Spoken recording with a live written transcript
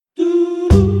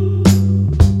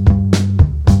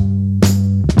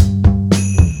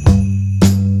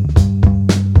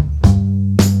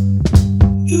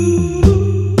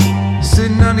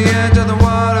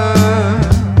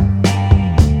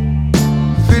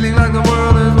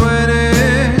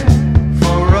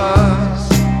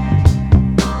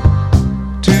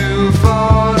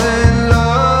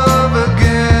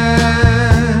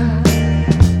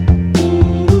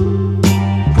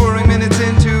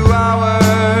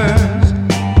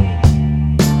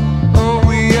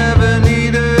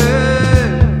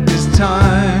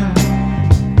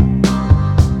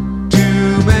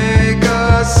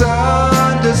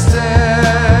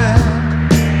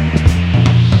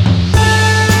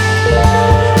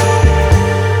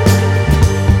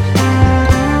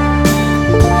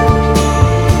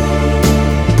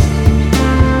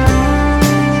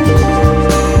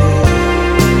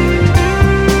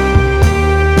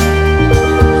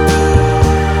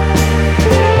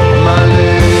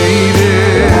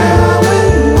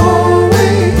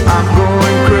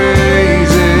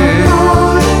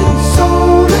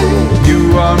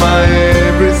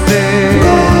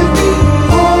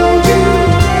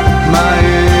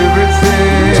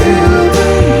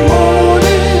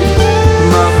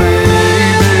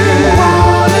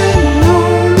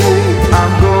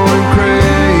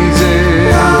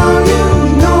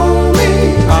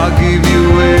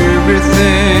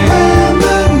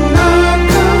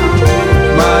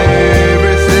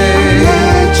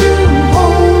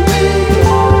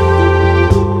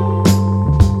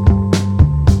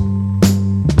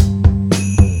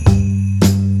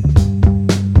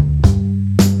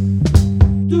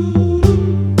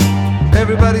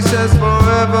says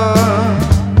forever.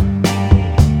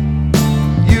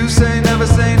 You say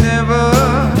never,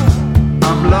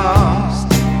 I'm lost.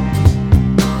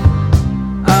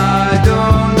 I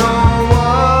don't know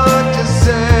what to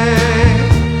say.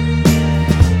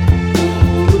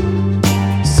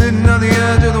 Sitting on the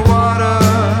edge of the water,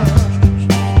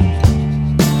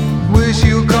 wish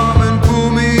you'd come and pull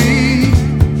me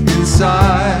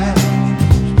inside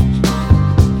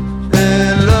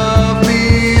and love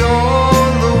me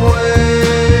all the way.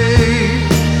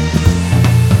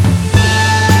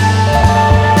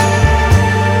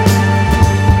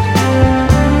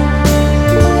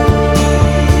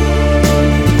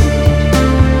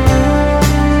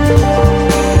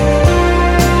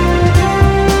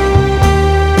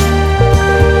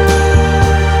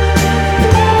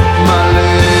 My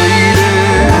lady,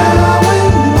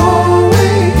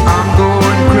 I'm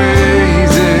going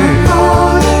crazy.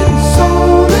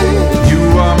 You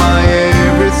are my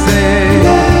everything,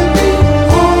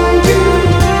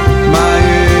 my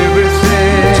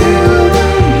everything,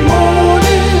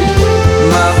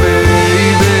 my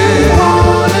baby.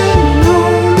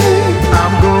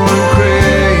 I'm going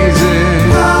crazy.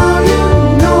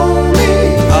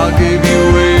 I'll give you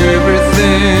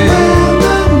everything,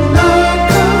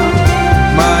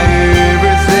 my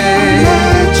everything,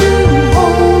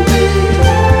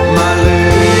 my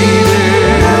lady.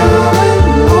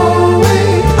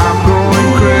 I'm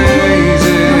going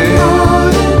crazy.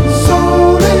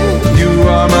 You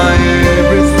are my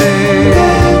everything,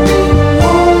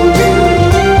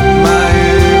 my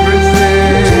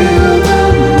everything,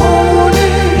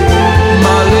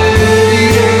 my lady.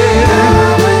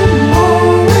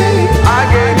 I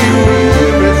gave you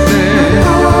everything,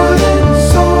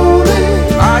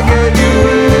 I gave you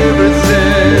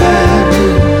everything,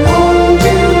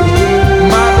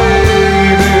 my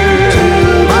baby,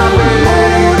 my baby,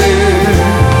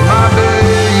 my baby.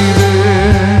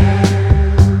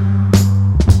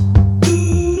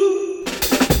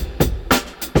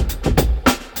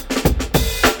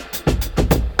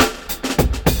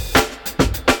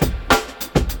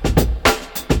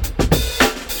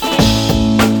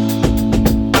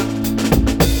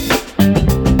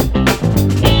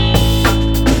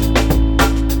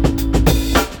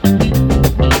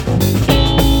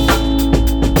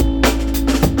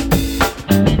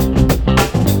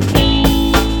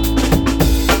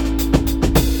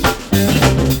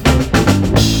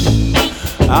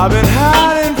 I've been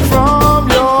hiding from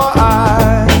your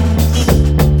eyes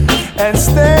and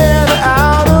staying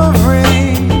out of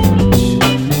reach,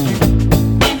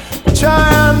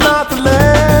 trying not to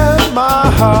let my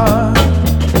heart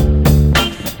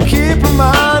keep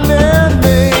reminding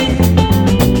me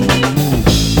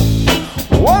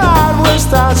what I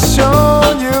wished I'd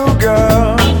shown you,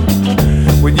 girl,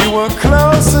 when you were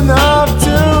close enough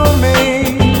to me.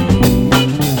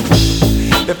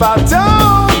 If I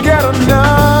don't get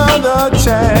another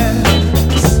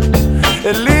chance,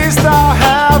 at least I'll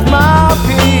have my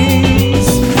peace.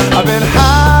 I've been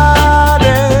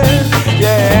hiding,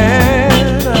 yeah,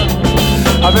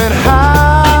 I've been hiding,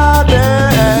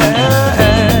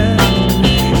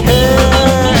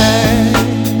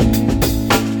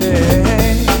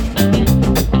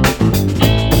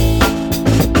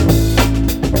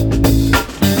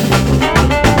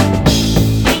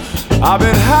 I've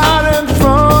been hiding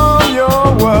from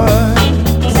your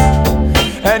words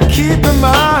and keeping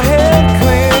my head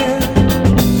clear,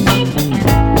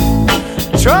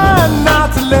 trying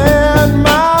not to let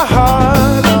my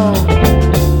heart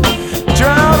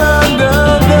drown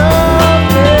under the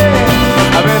pain.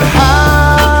 I've been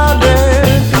hiding,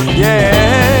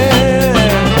 yeah,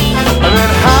 I've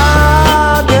been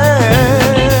hiding,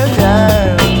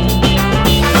 yeah,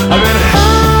 I've been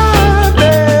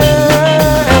hiding,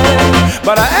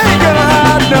 but I ain't gonna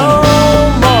hide no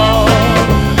more.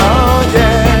 Oh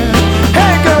yeah,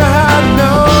 ain't gonna hide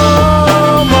no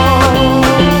more.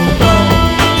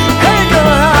 Ain't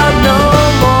gonna hide no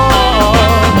more.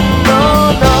 No,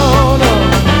 no, no.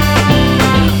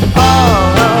 Oh,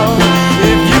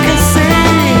 if you can see,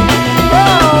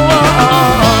 oh,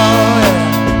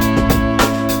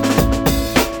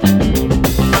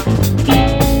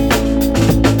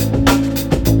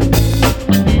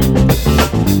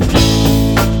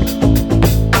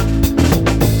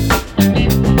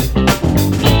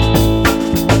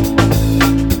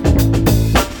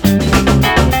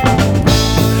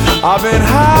 I've been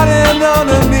hiding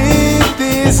underneath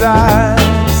these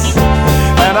eyes,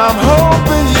 and I'm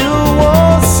hoping you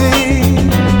won't see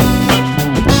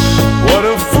what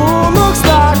a fool looks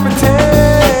like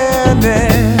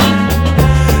pretending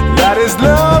that his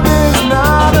love is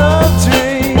not a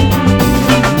dream.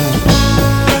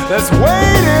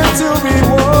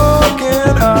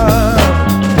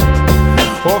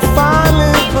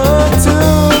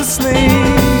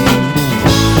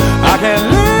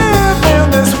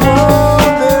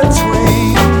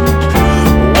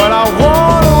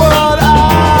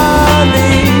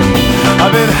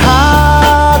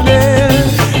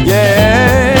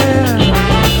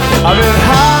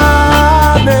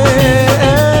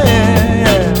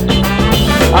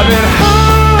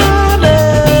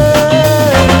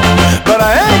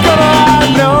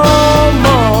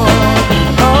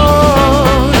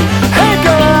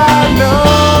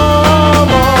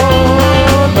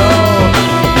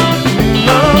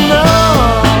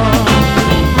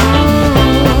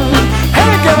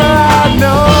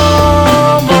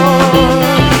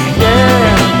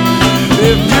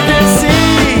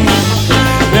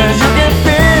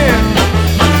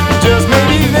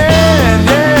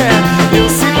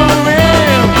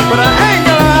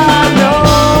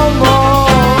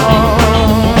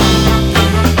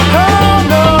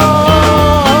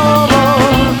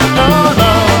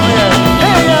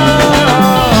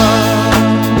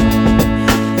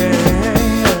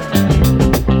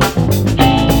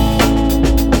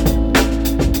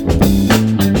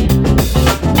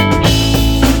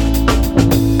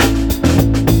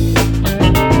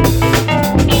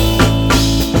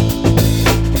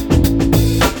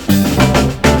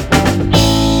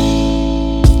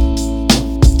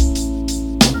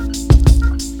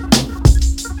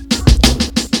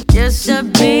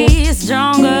 should be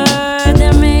stronger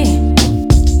than me.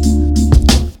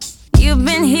 You've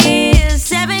been here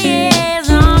 7 years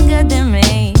longer than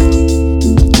me.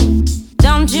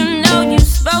 Don't you know you're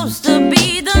supposed to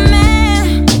be the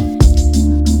man?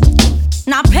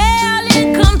 Not pale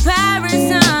in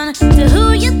comparison to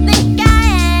who you think I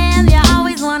am. You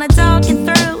always wanna talk it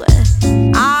through.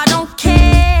 I don't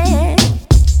care.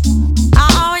 I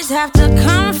always have to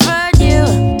comfort you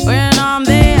when I'm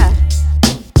there.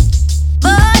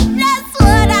 But that's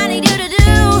what I need you to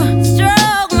do.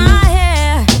 Stroke my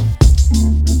hair.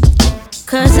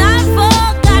 'Cause I've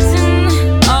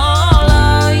forgotten all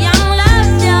of young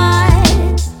love's joy.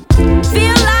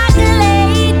 Feel like a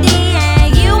lady and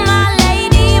you my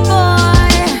lady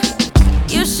boy.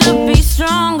 You should be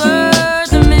stronger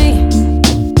than me,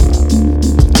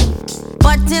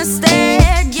 but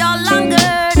instead you're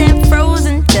longer than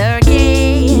frozen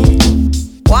turkey.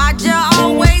 Why'd you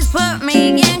always put me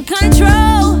in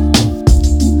control?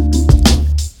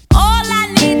 All I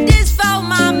need is for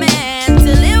my man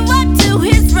to live up to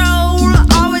his role.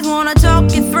 Always wanna talk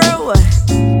it through.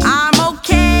 I'm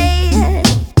okay.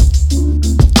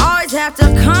 Always have to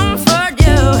comfort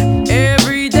you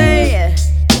every day.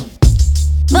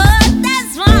 But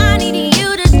that's what I need you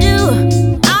to do.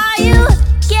 Are you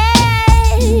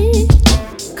gay?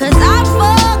 'Cause I've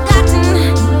forgotten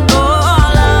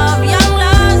all of young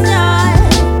love's joy.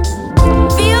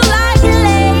 Feel like a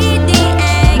lady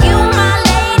and you my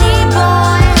lady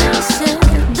boy. Said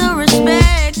the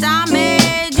respect I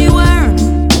made you earn.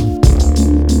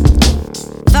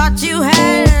 Thought you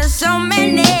had so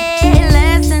many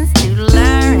lessons to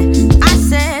learn. I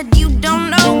said you don't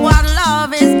know what love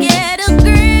is. Get a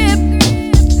grip.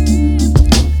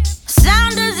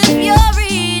 Sound as if you're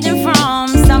reading from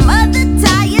some other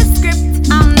tired script.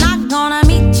 I'm not gonna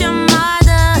meet your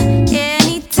mother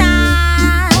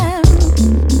anytime.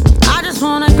 I just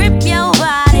wanna grip your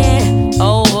body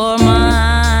over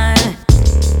mine.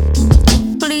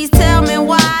 Please tell me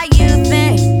why you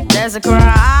think there's a crime.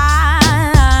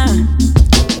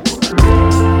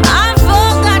 I've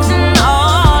forgotten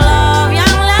all of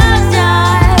young love's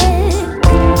joy.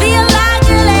 Feel like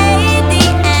a lady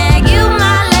and you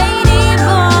my lady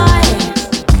boy.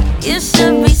 You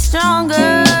should be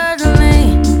stronger than me.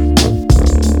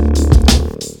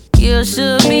 You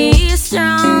should be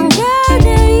stronger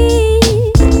than me.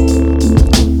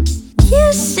 You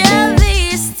should be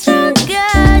stronger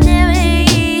than me.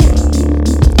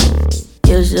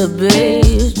 You should be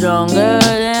stronger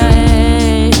than me.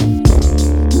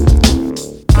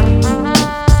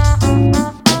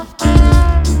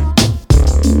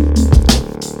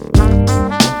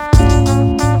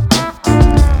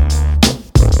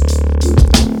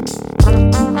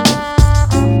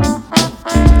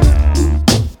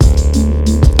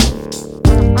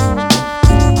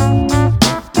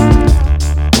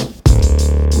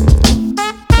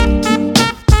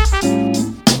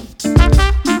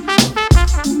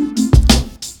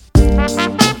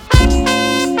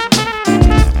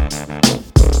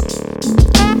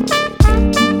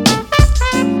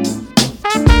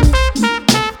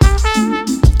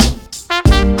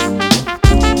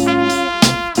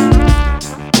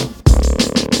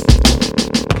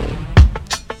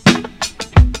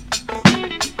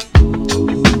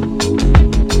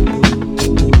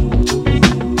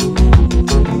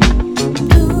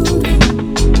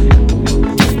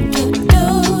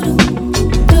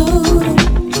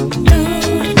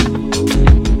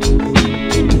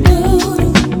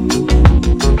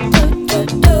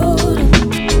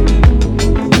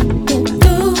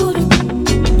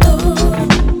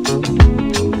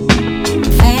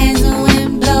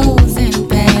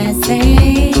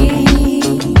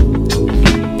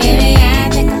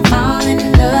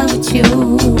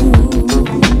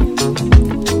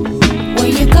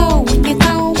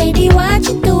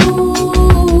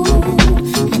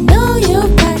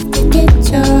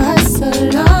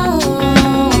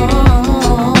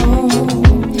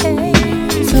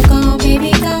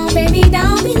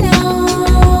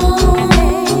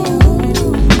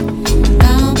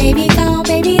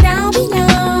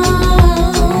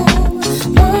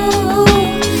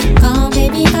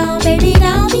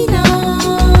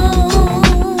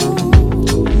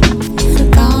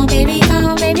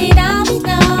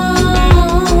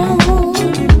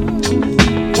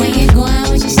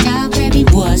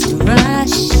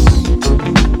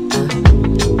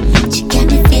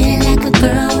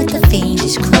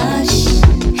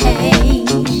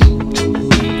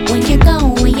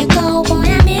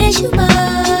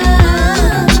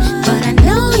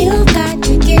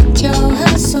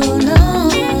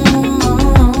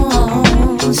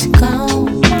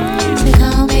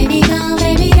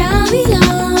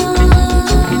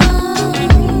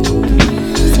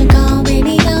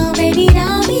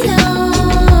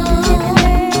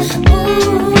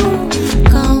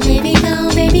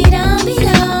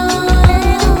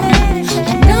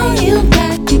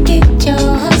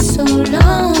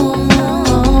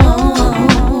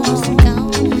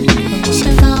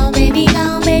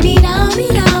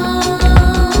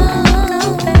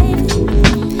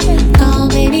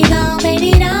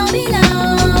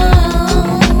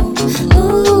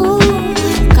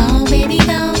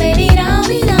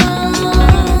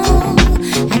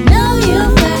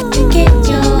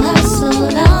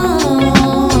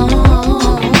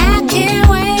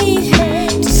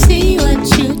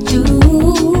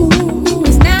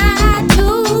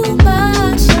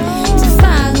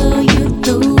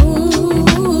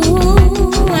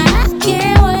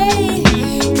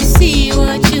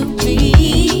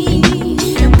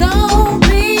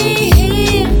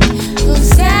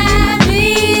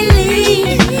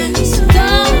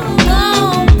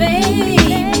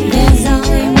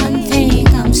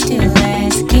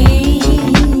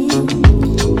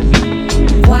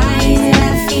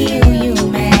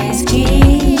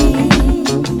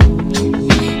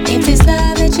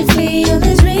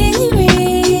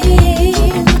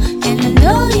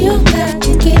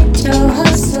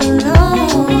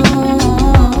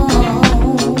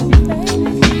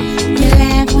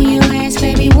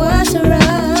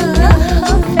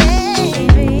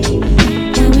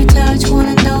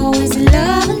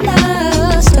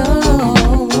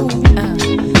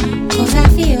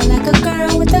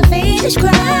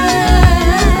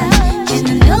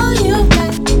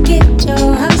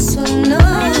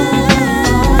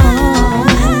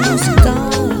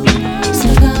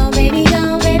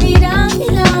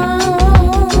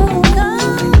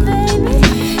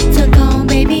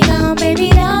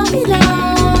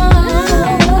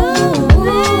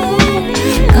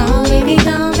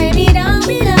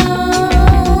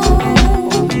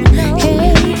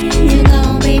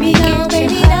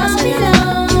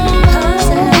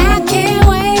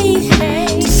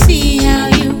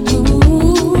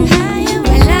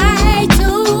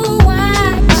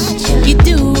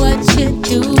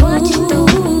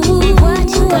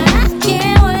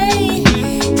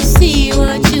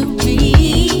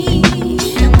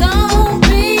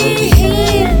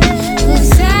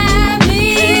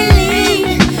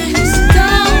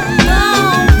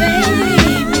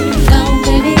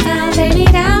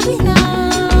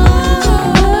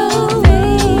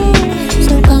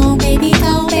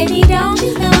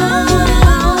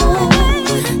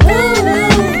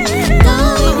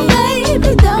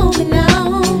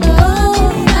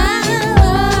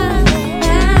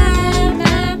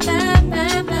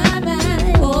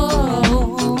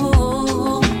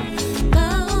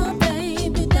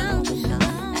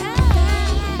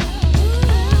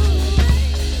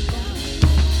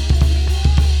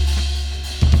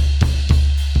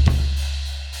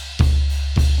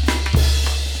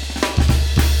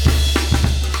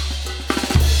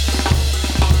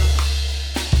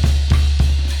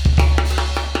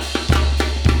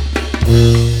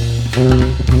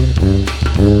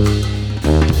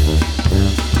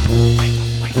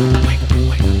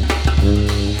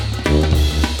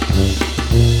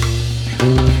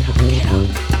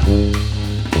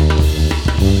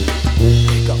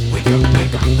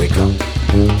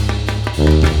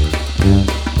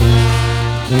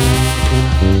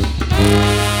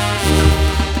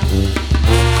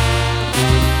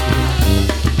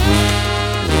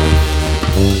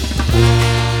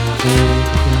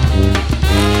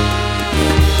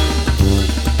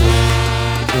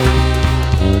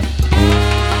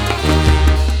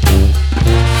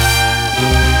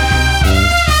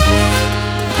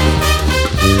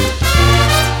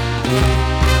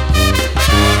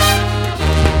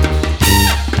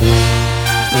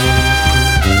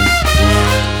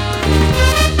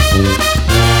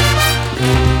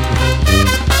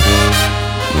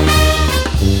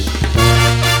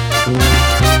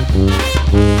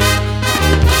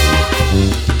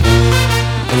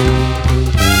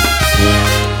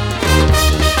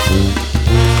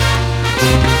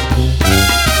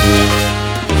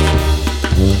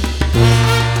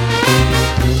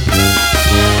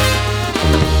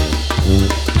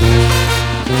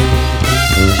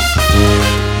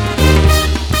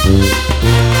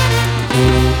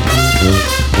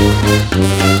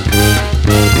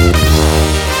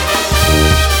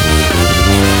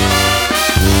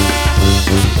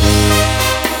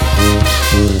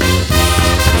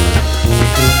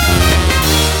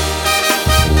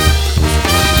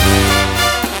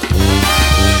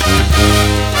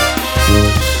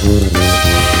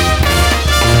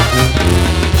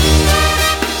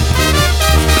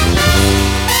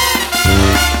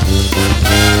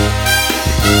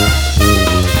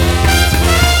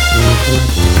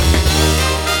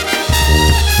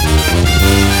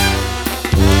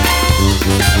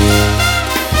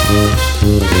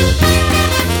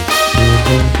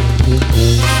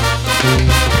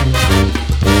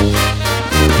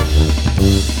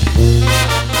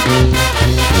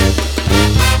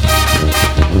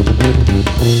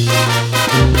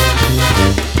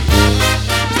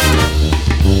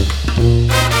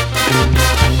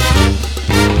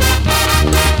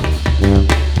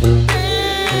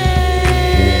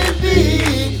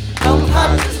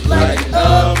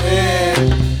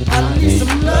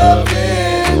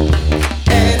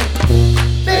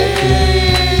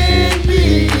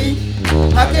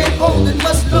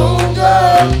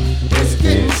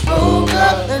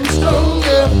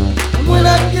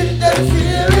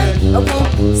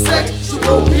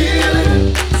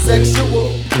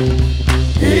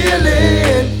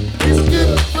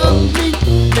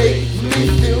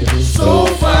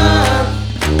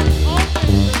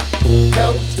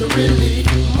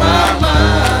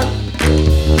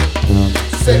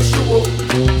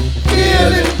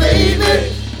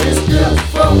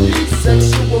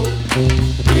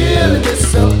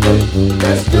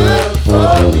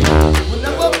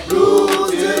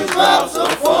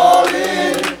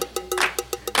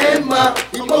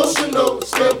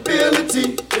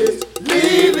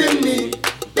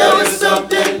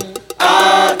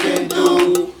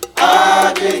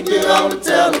 I can get on the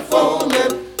telephone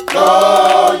and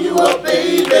call you up.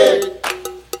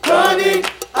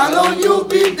 you'll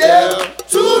be there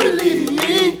to relieve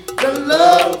me. The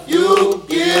love you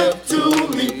give to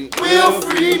me will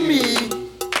free me.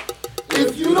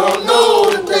 If you don't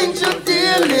know the things you're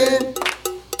dealing,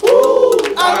 ooh,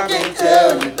 I can't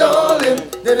tell you, darling,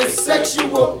 that it's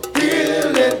sexual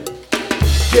healing.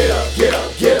 Get up, get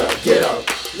up, get up, get up.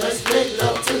 Let's make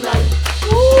love tonight.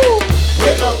 Ooh.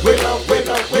 Wake up, wake up, wake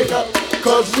up, wake up,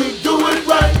 'cause we do it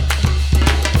right.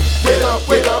 Get up,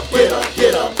 wake up, get up,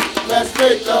 get up. Let's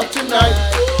make love tonight.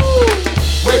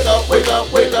 Ooh. Wake up, wake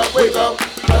up, wake up, wake up,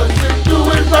 'cause we do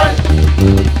it right.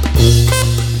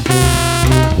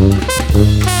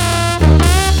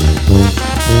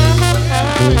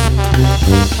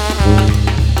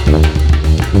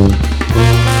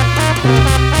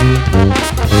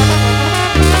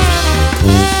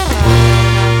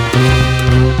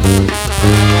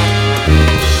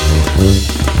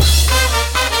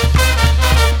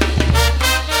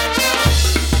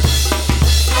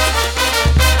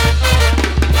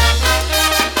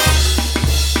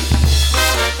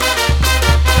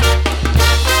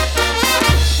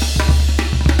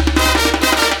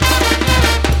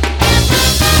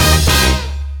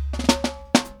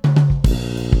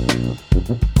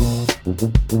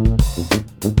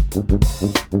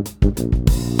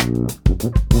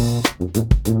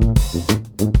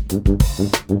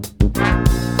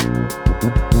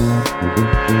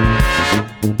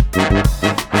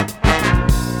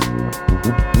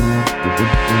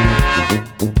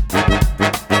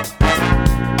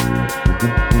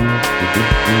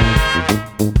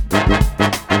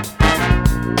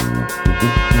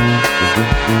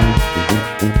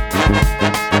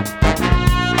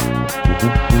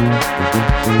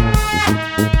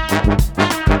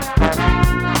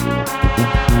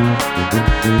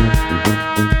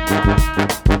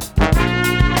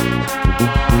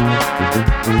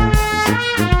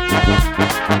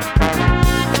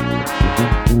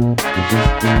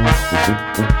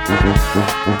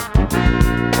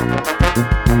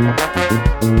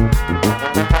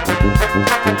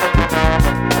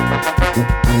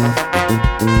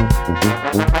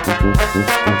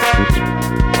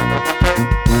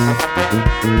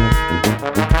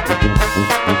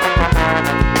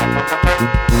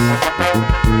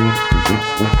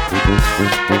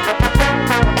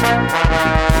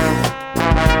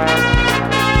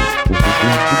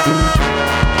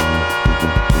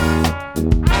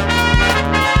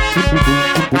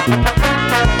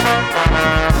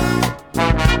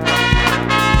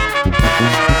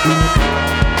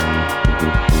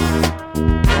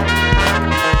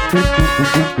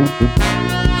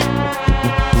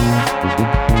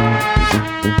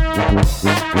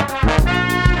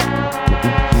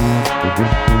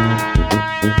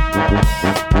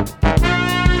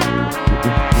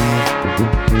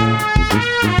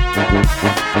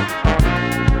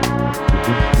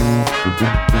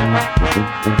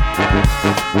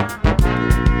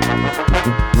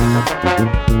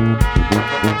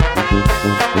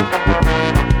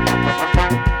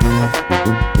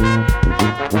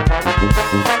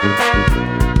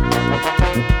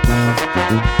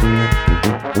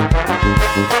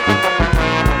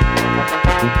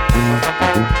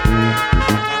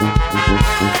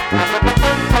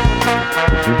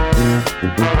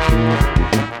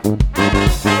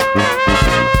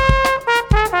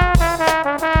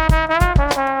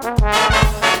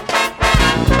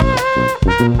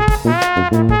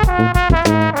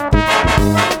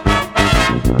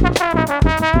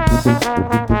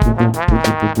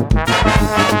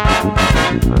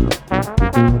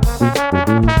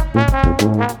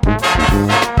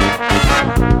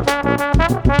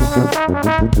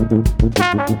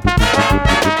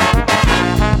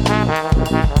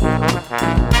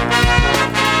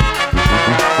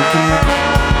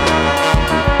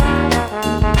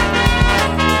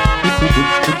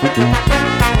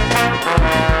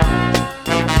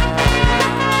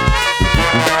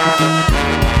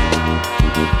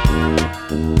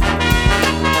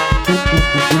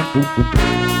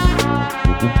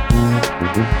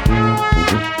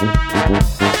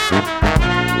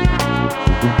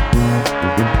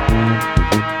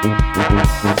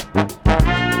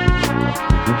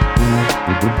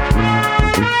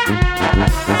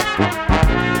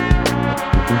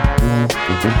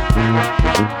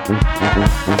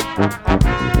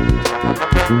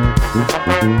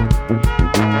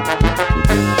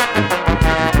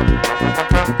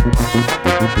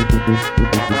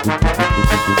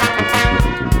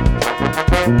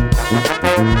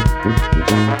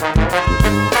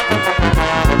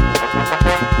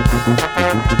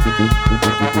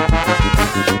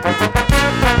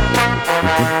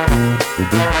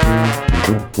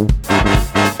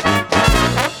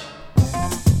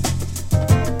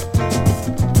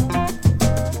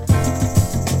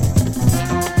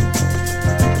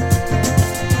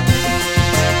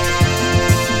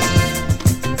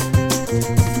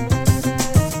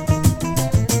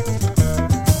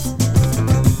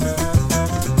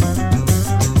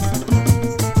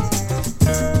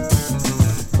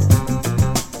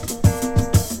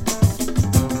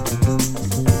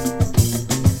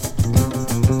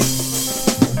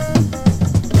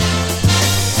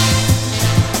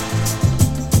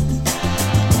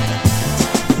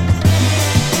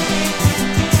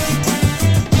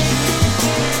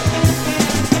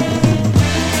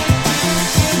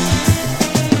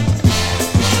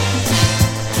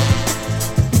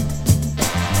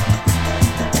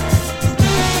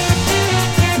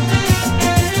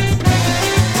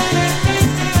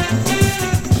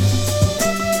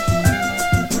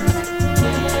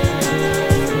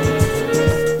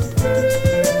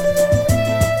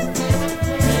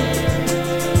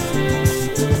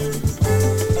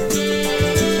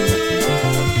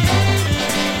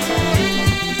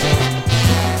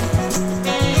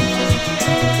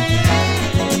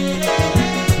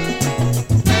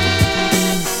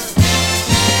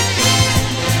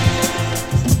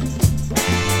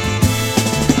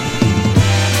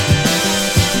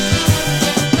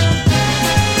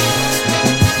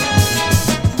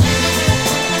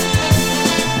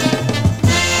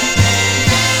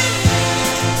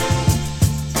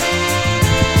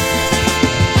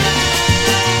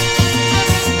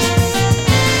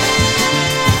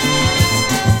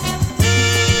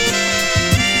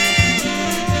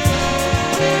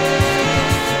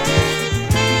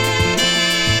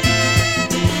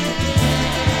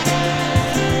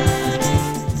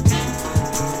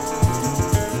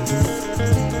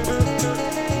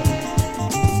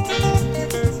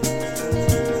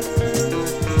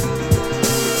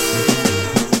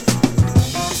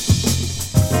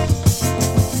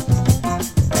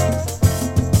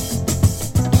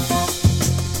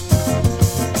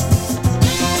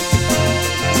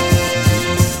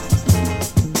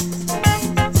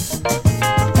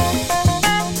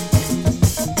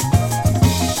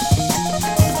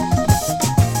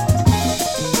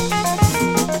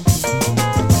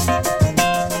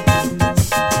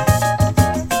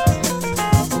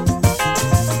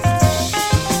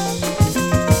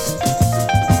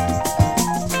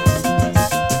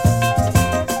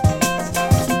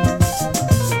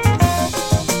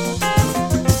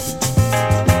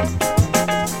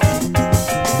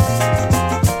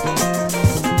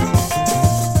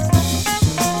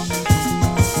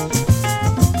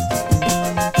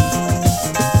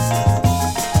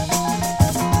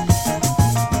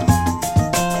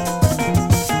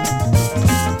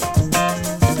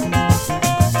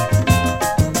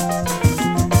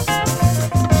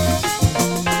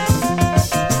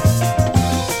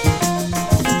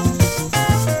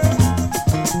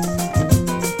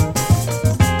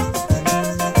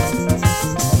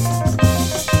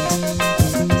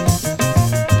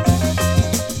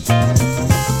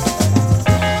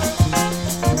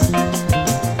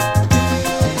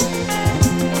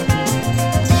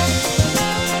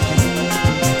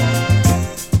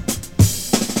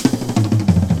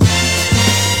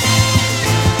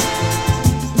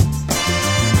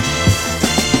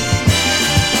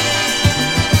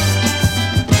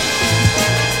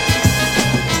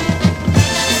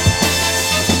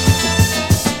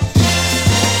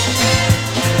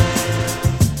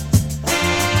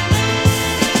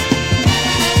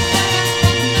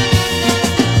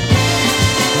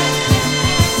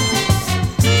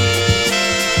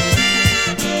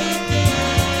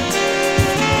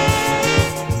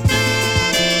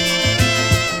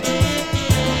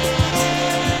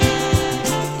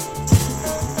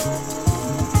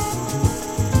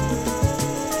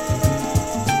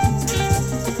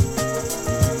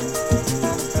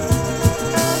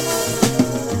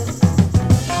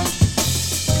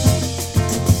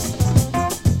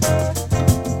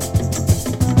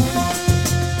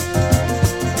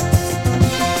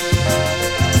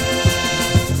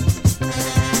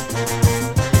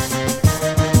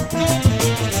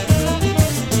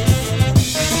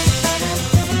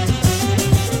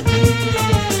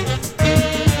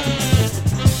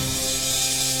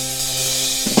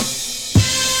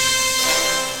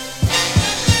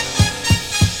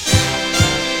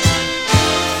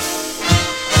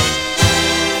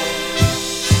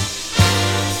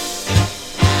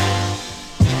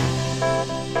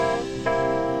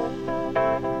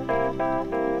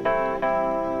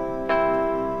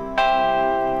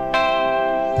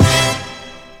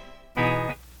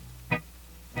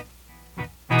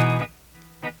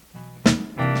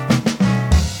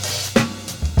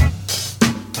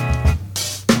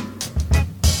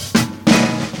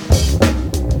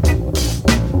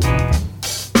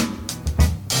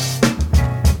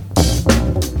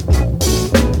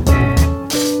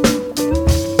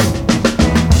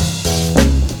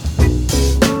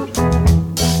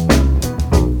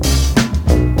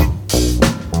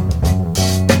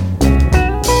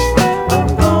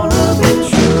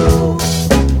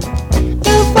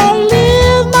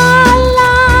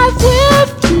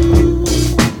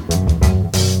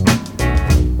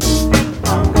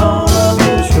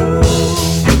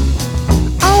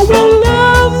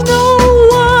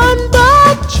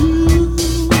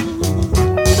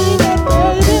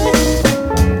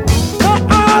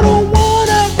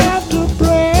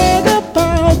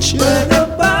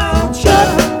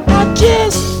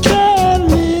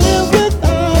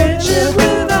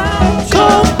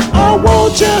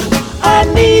 I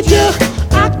need you.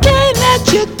 I can't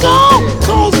let you go,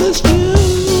 'cause it's you.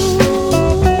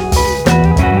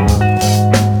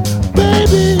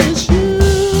 Baby, it's you.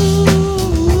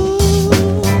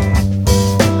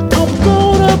 I'm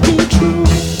gonna be true.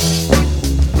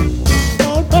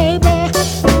 Oh, baby.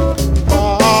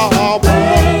 Oh,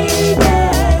 baby.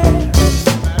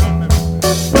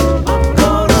 I'm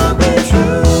gonna be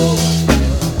true.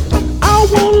 I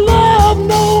won't love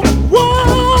no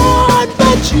one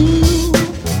but you.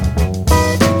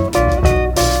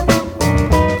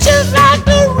 Just like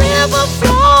the river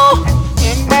flow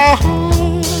in my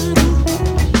heart,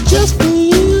 just for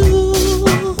you.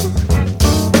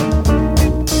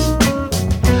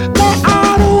 Now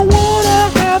I don't wanna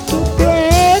have to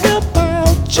brag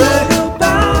about you,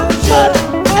 but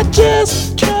I just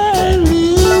can't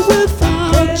live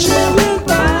without you.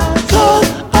 'Cause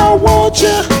I want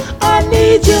you, I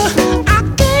need you, I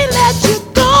can't let you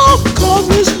go, 'cause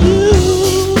it's you,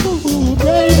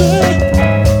 baby.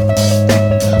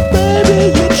 Baby,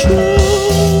 you're true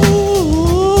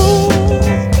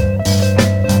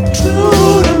to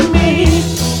me.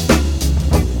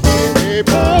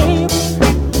 Baby,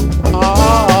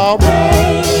 oh,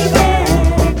 baby.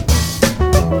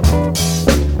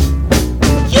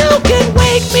 You can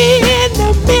wake me in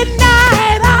the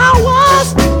midnight hours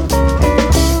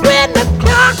when the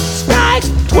clock strikes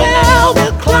 12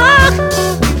 o'clock.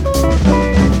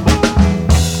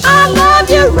 I love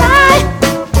you right,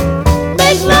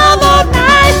 make love all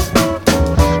night.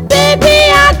 Baby,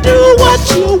 I do what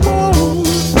you want.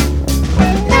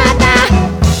 Nah, nah,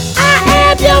 I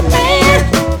am your man.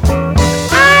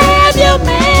 I am your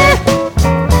man.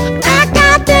 I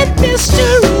got that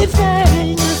mystery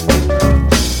thing.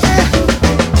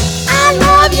 I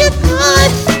love you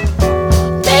good,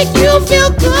 make you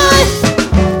feel good.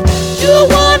 You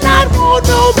will not want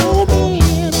no more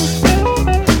man.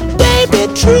 Baby,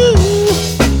 true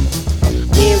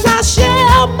means I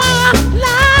share my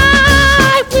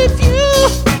life with you.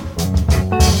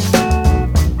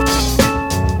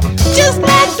 Just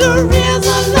like the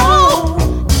river alone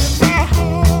in my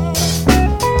heart,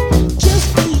 just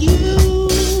for you.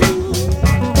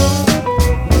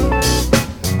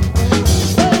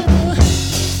 Baby,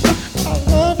 I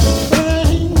love you,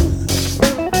 babe.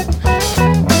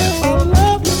 I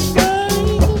love you,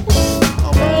 babe.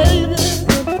 Oh, baby.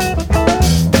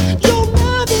 Your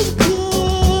love is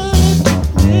good to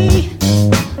me.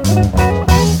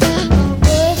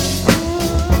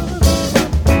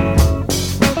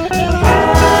 And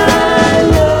I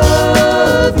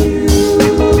love you.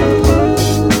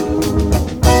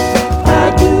 I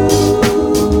do.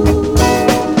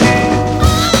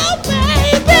 Oh,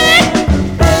 baby,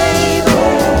 baby,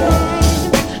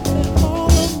 all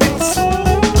of my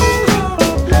soul.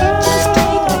 Just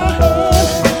take my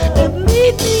hand and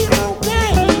lead me on,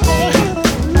 baby.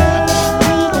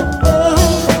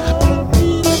 I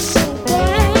need it so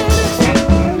bad.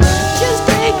 Just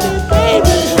take me,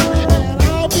 baby, and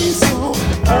I'll be so.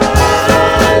 I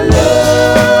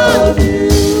love you.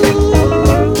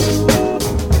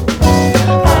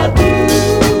 I do.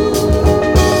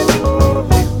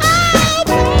 Oh,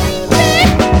 baby,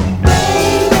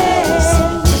 baby, so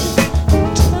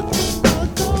touch my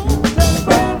gold,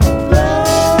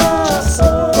 just so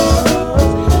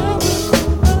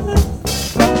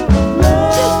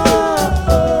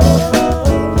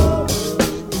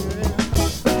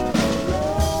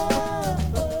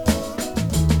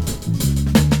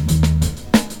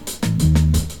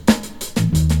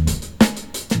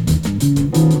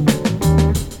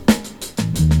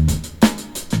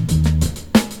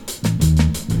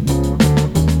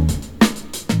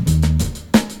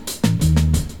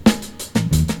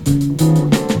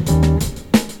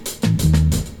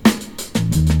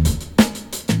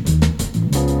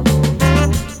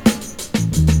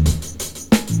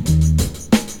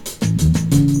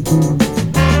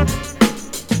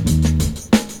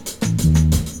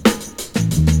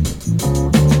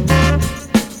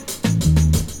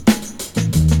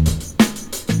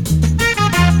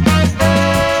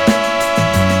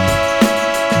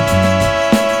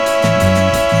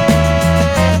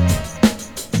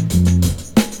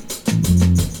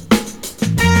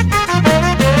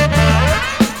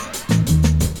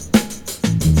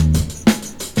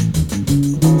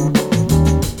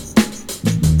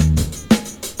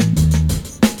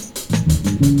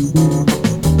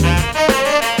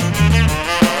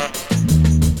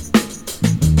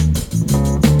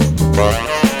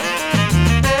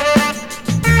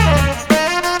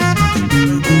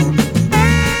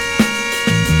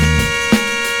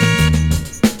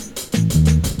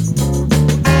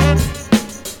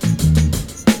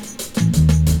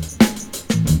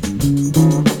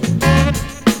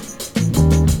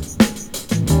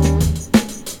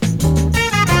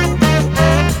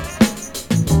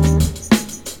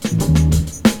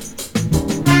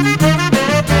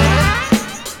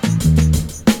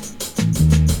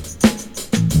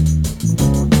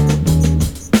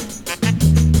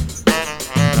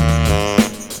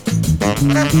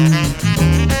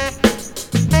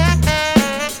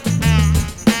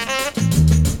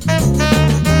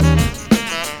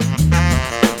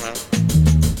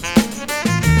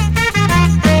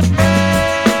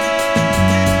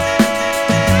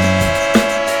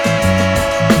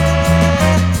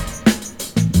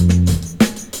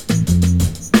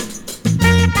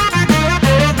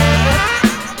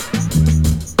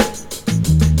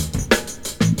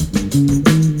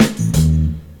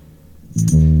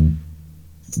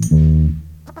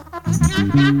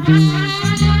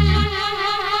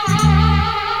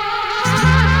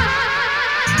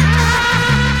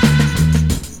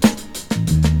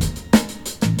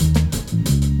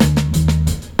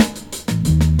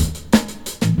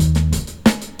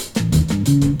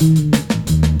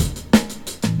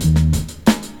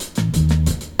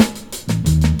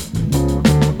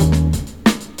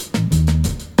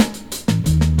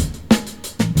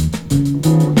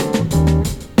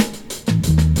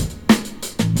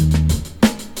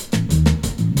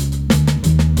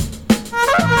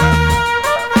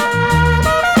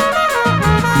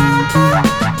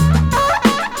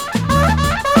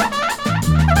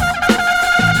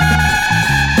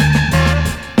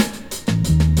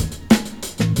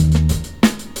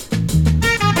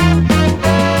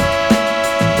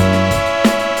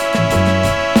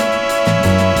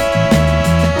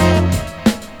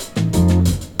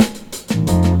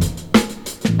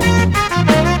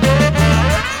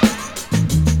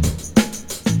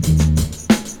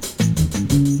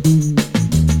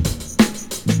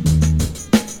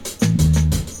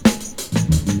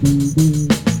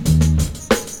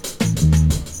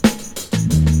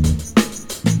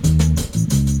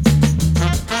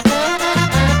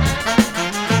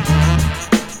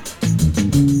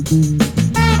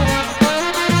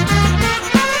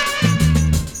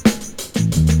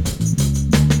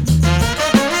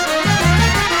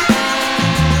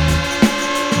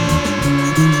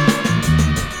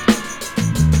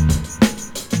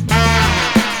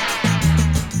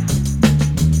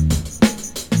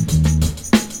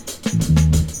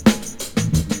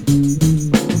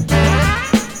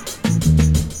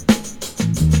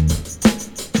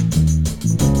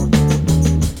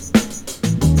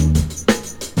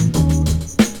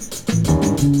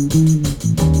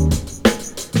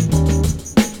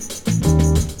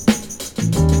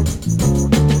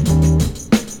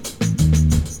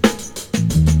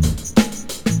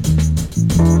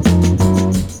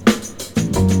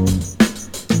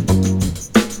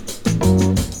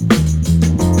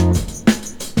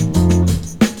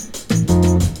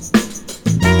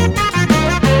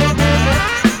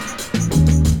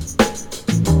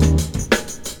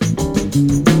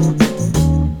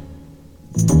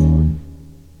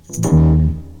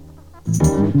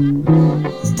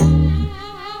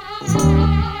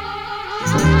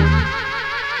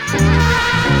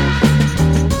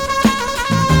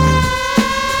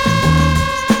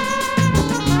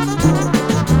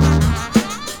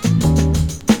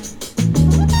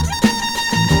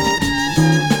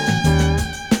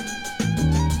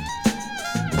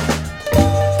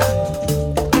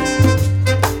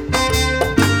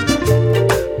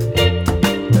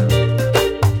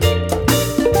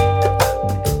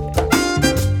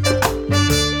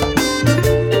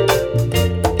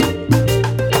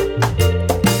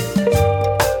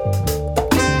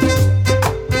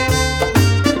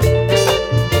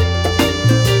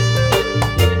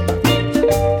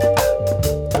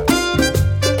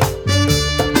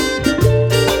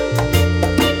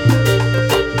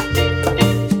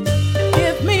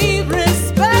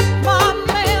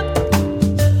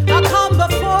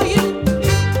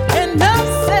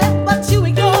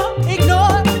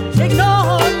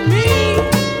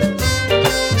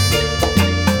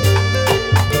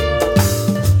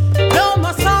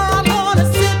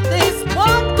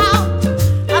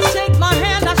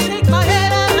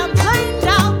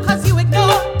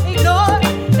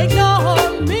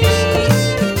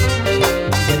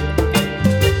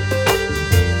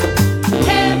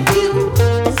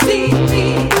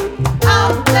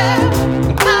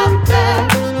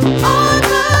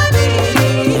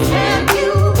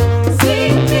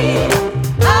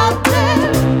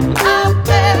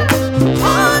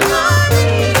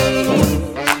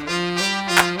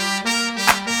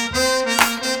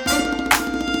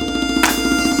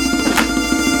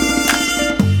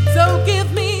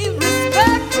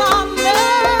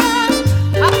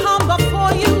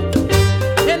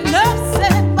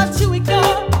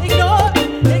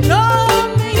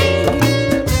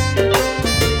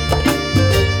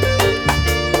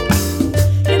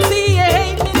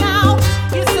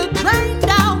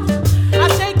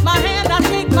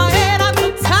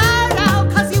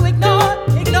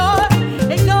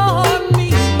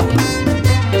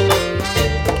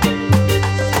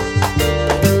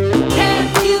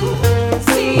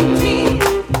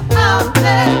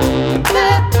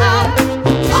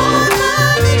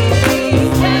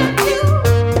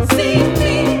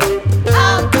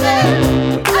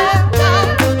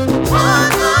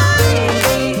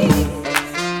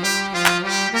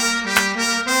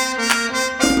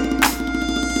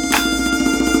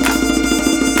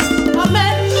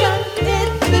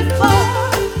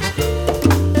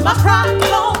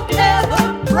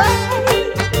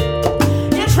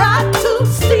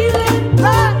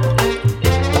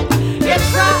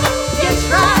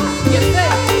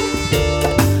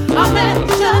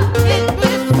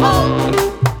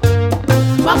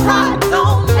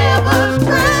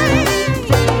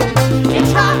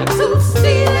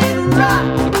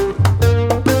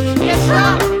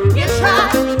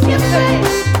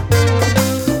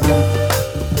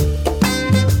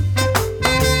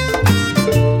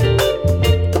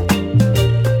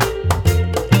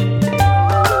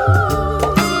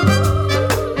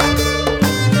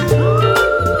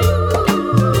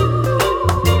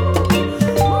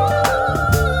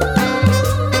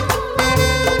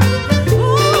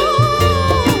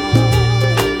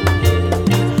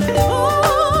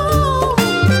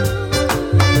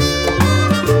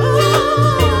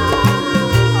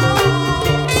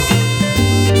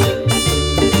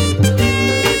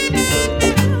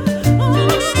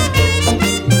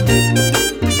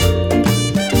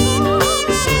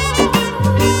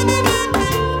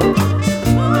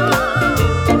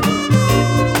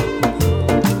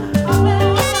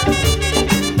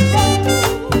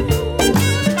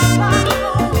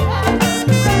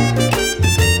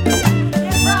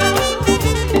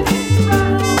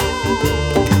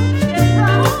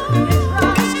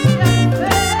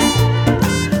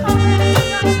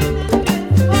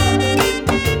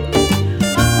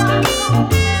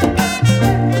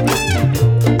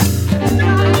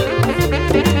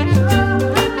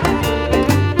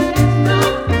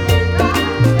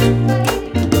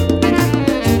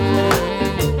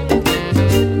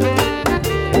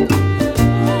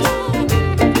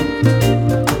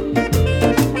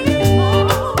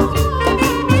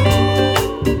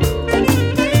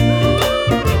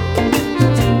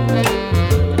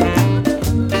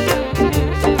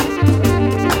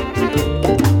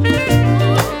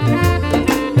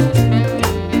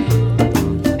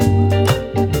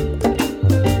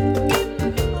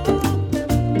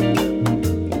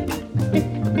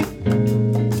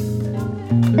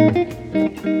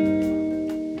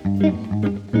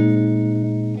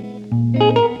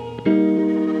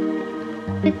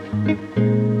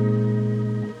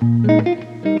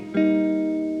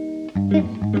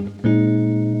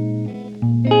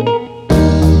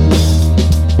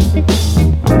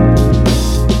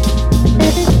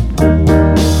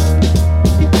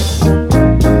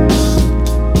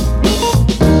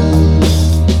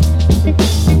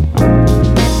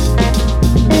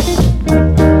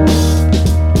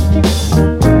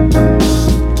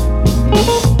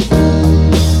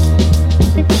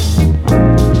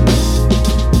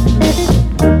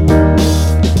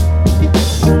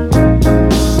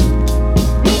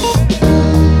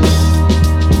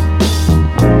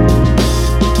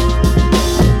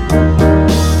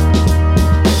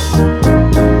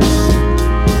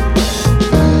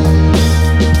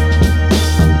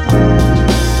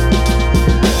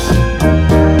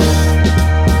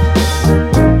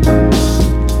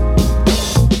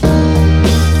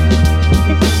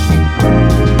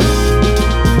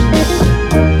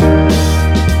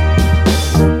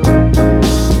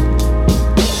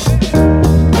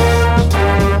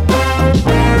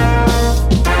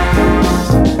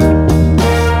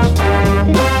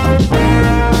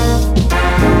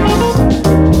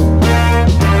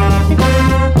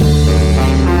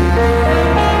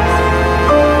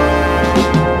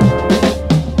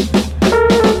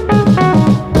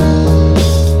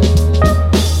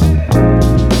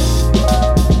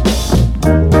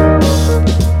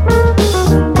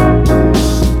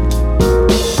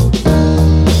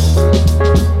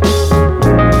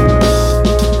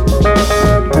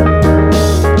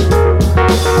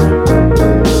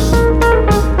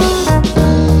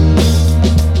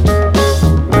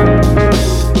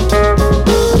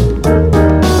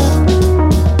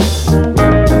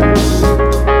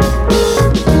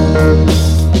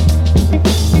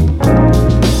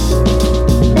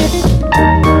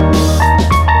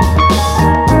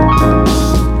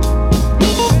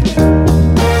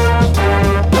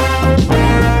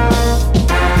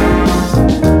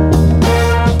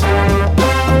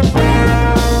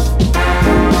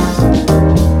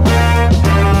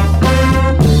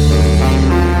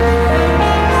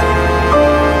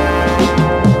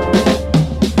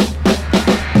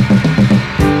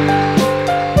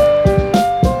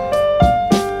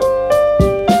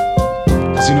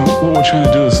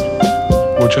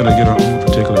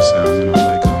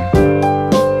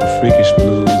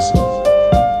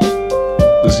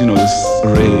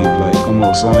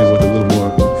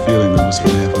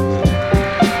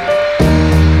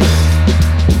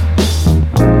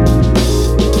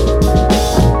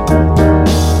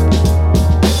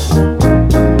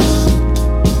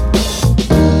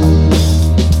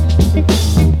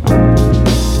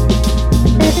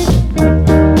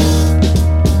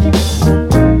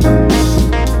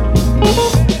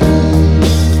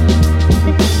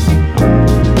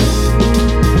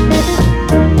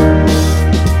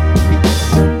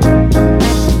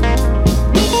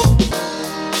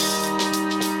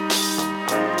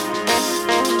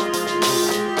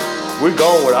we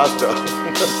gone with our stuff.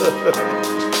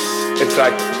 It's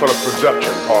like for the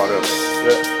production part of it.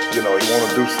 Yeah. You know, you want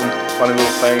to do some funny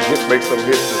little things, make some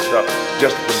hits and stuff.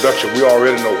 Just the production, we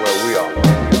already know where we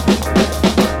are.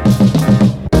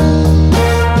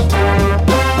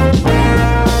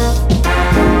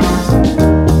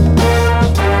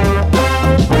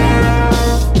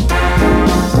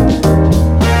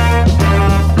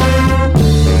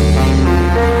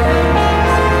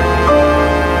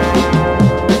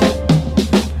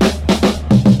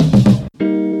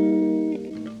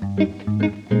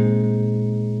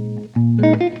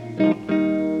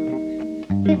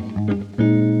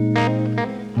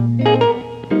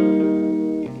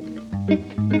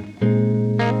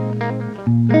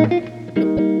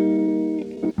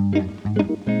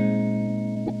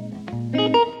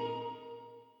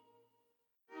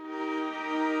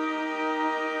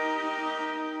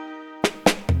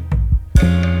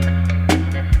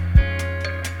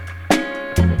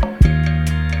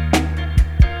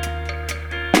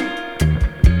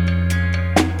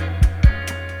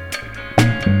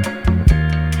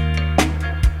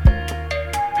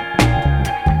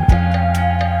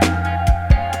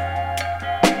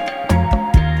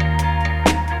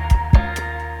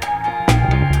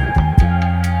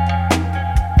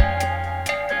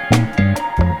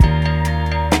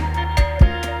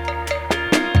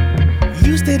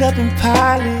 Up in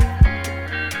Polly,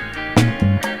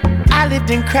 I lived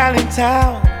in Crowley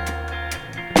Town,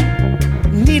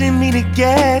 needing me to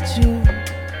get you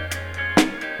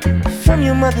from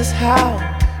your mother's house.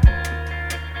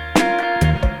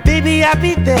 Baby, I'll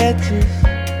be there, just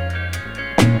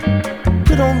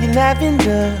put on your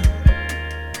lavender,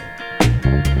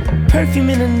 perfume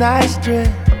in a nice dress.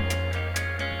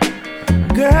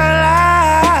 Girl,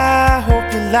 I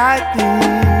hope you like this.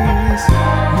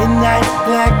 Midnight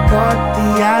black on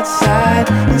the outside,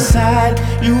 inside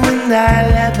you and I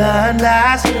leather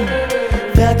unlasting.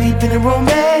 Fell deep in the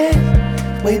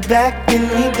romance, way back when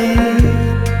we did.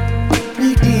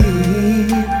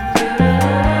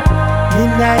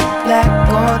 Midnight black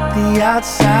on the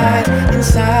outside,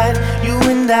 inside you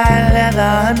and I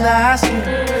leather unlasting.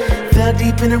 Fell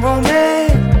deep in the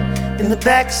romance, in the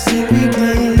backseat we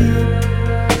did.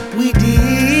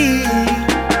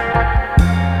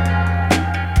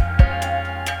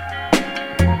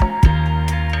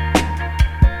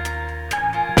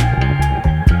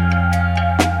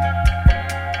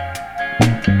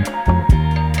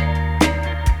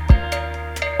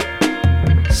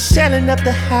 Sailing up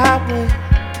the highway,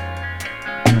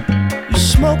 you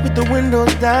smoke with the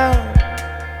windows down,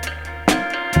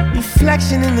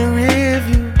 reflection in the rear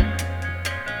view,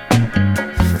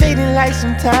 fading lights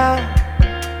in town.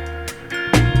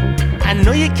 I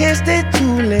know you can't stay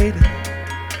too late,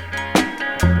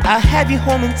 I'll have you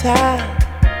home in time.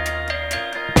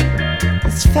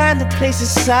 Let's find a place of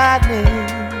silence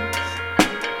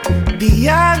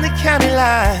beyond the county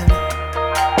line.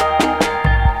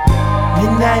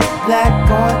 Midnight black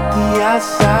on the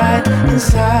outside,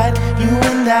 inside you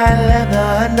and I leather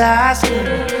and I skin.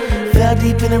 Fell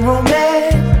deep in the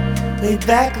romance, way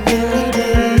back when we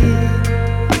did.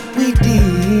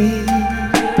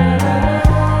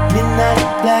 Midnight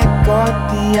black on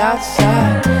the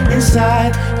outside,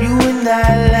 inside you and I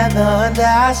leather and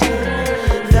I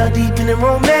skin. Fell deep in the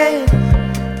romance,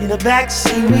 in the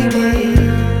backseat we did.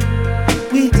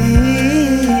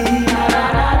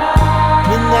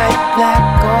 Midnight black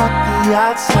on the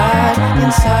outside,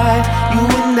 inside you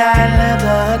and I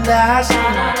leather and I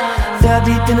skin. Fell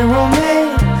deep in the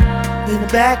romance, in the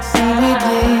backseat we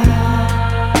did.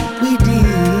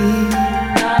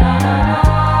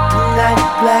 Midnight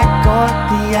black on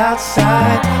the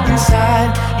outside,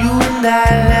 inside you and I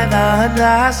leather and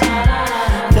I skin.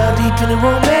 Fell deep in the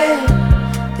romance,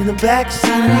 in the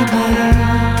backseat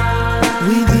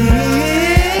we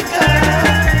did, girl.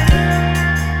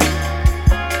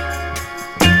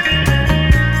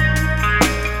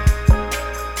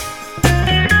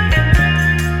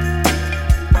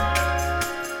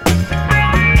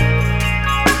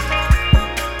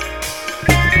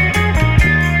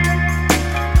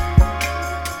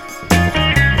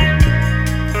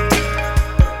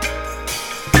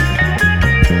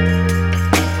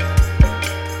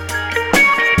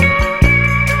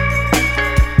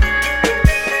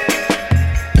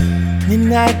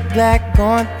 Midnight black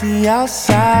on the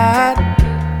outside,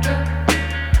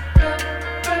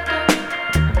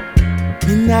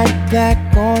 midnight black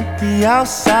on the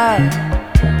outside.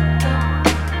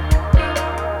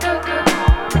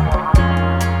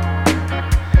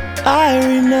 I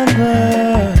remember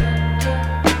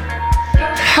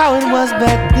how it was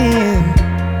back then.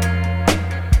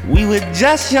 We were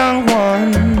just young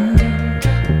ones,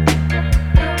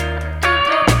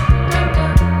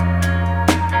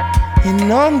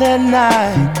 And on that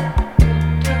night,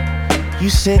 you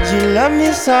said you love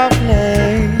me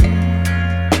softly.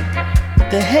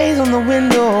 The haze on the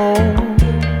window.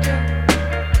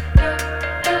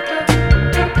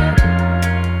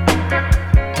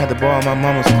 Had to borrow my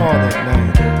mama's car that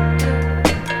night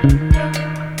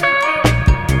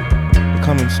to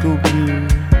come and scoop you.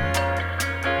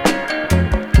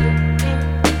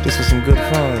 This was some good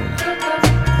fun.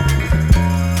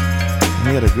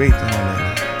 We had a great time that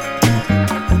night.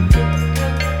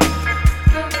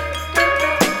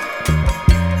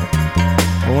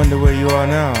 I wonder where you are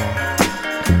now.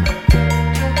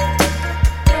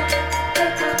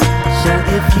 So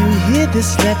if you hear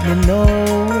this, let me know.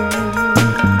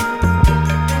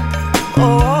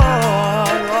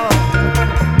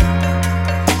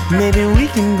 Maybe we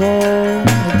can go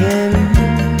again.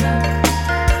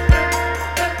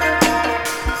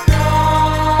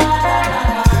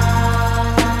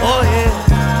 Oh yeah.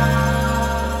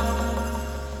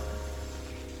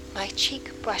 My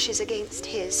cheek brushes against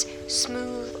his,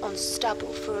 smooth on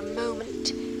stubble for a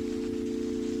moment,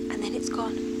 and then it's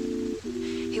gone.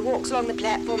 He walks along the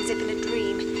platform as if in a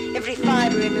dream. Every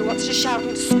fibre in me wants to shout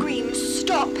and scream,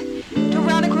 stop, to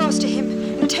run across to him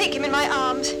and take him in my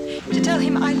arms, to tell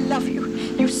him I love you.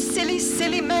 You silly,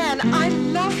 silly man, I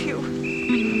love you.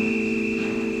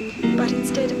 But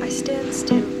instead I stand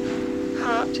still,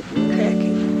 heart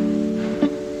cracking.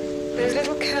 Those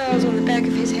little curls on the back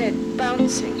of his head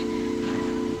bouncing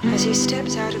as he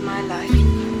steps out of my life.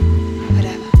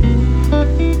 Whatever.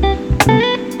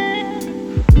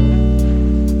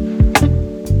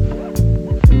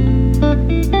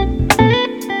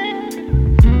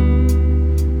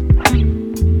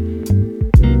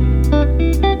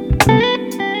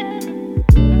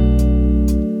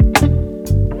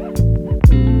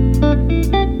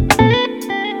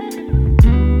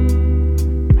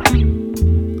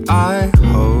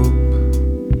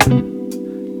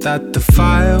 That the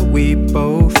fire we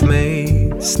both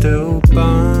made still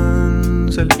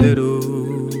burns a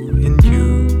little in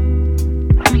you.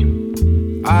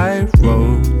 I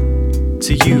wrote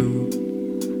to you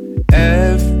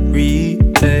every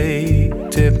day.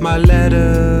 Did my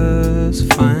letters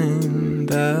find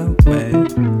their way?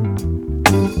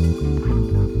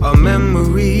 Our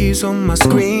memories on my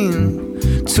screen,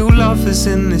 two lovers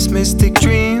in this mystic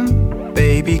dream.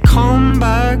 Baby, come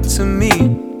back to me.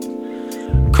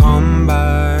 Come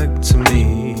back to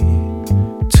me.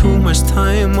 Too much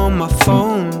time on my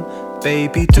phone.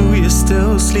 Baby, do you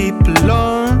still sleep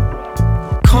alone?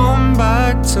 Come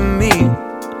back to me.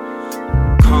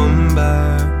 Come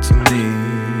back to me.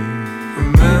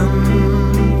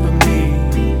 Remember me.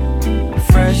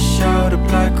 Fresh out of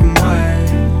black and white.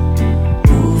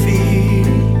 Movie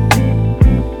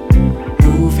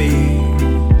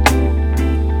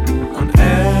on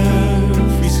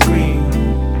every screen.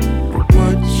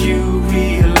 You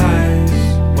realize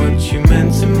what you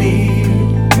meant to me,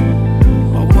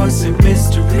 or was it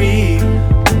mystery?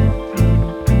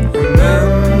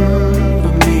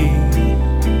 Remember me,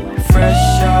 fresh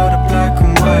out of black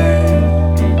and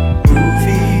white.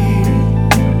 Movie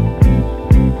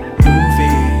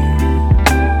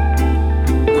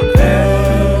on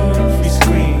every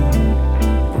screen.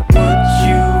 But would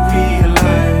you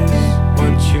realize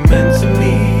what you meant to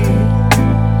me,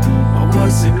 or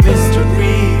was it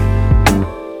mystery?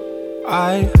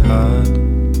 I heard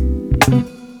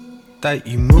that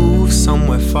you moved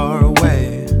somewhere far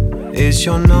away. Is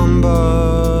your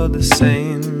number the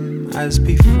same as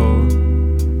before?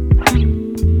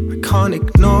 I can't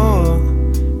ignore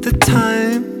the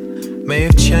time may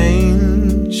have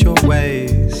changed your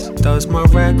ways. Does my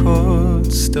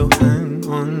record still hang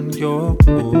on your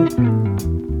wall?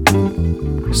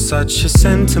 Such a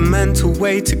sentimental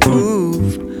way to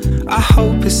groove. I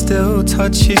hope it still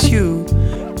touches you.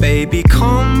 Baby,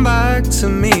 come back to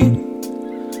me.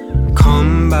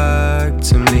 Come back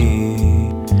to me.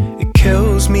 It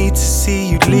kills me to see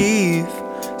you leave,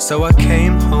 so I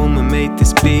came home and made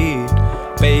this beat.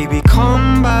 Baby,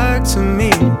 come back to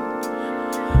me.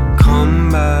 Come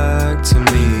back to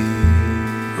me.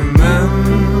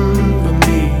 Remember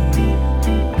me.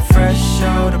 Fresh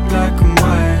out of black and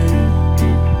white.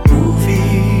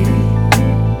 Movie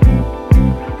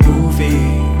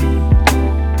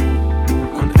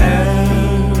on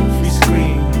every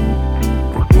screen.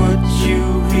 But would you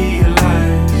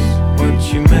realize what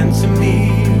you meant to me,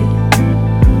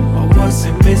 or was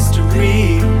it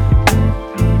mystery?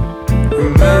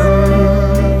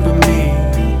 Remember me,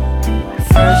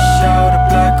 fresh out of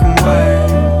black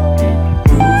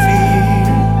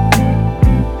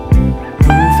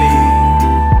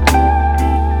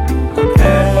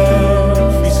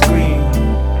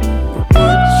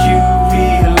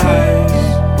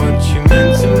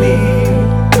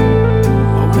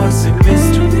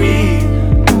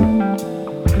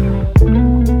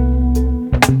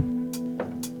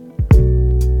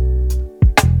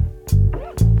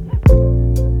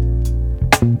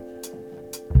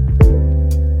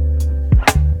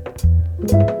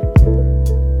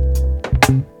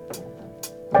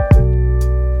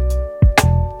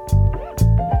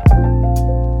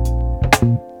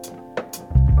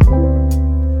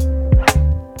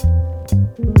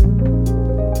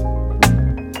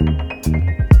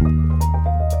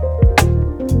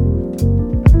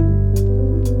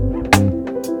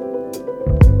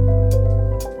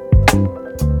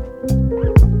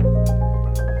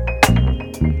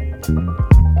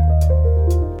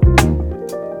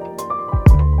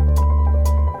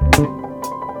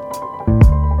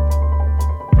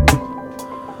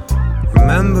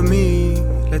Remember me,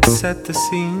 let's set the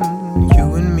scene.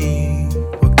 You and me,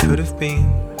 what could have been.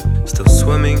 Still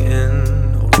swimming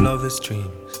in old lovers'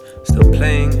 dreams. Still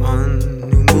playing on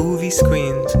new movie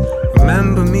screens.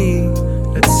 Remember me,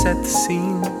 let's set the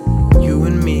scene. You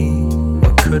and me,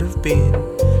 what could have been.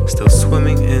 Still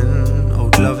swimming in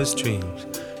old lovers' dreams.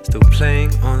 Still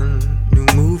playing on new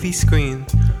movie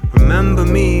screens. Remember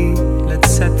me, let's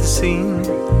set the scene.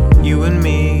 You and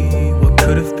me, what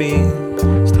could have been.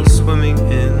 Still swimming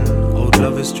in old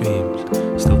lovers' dreams.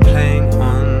 Still playing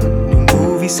on new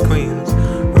movie screens.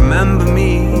 Remember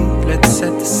me, let's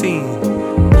set the scene.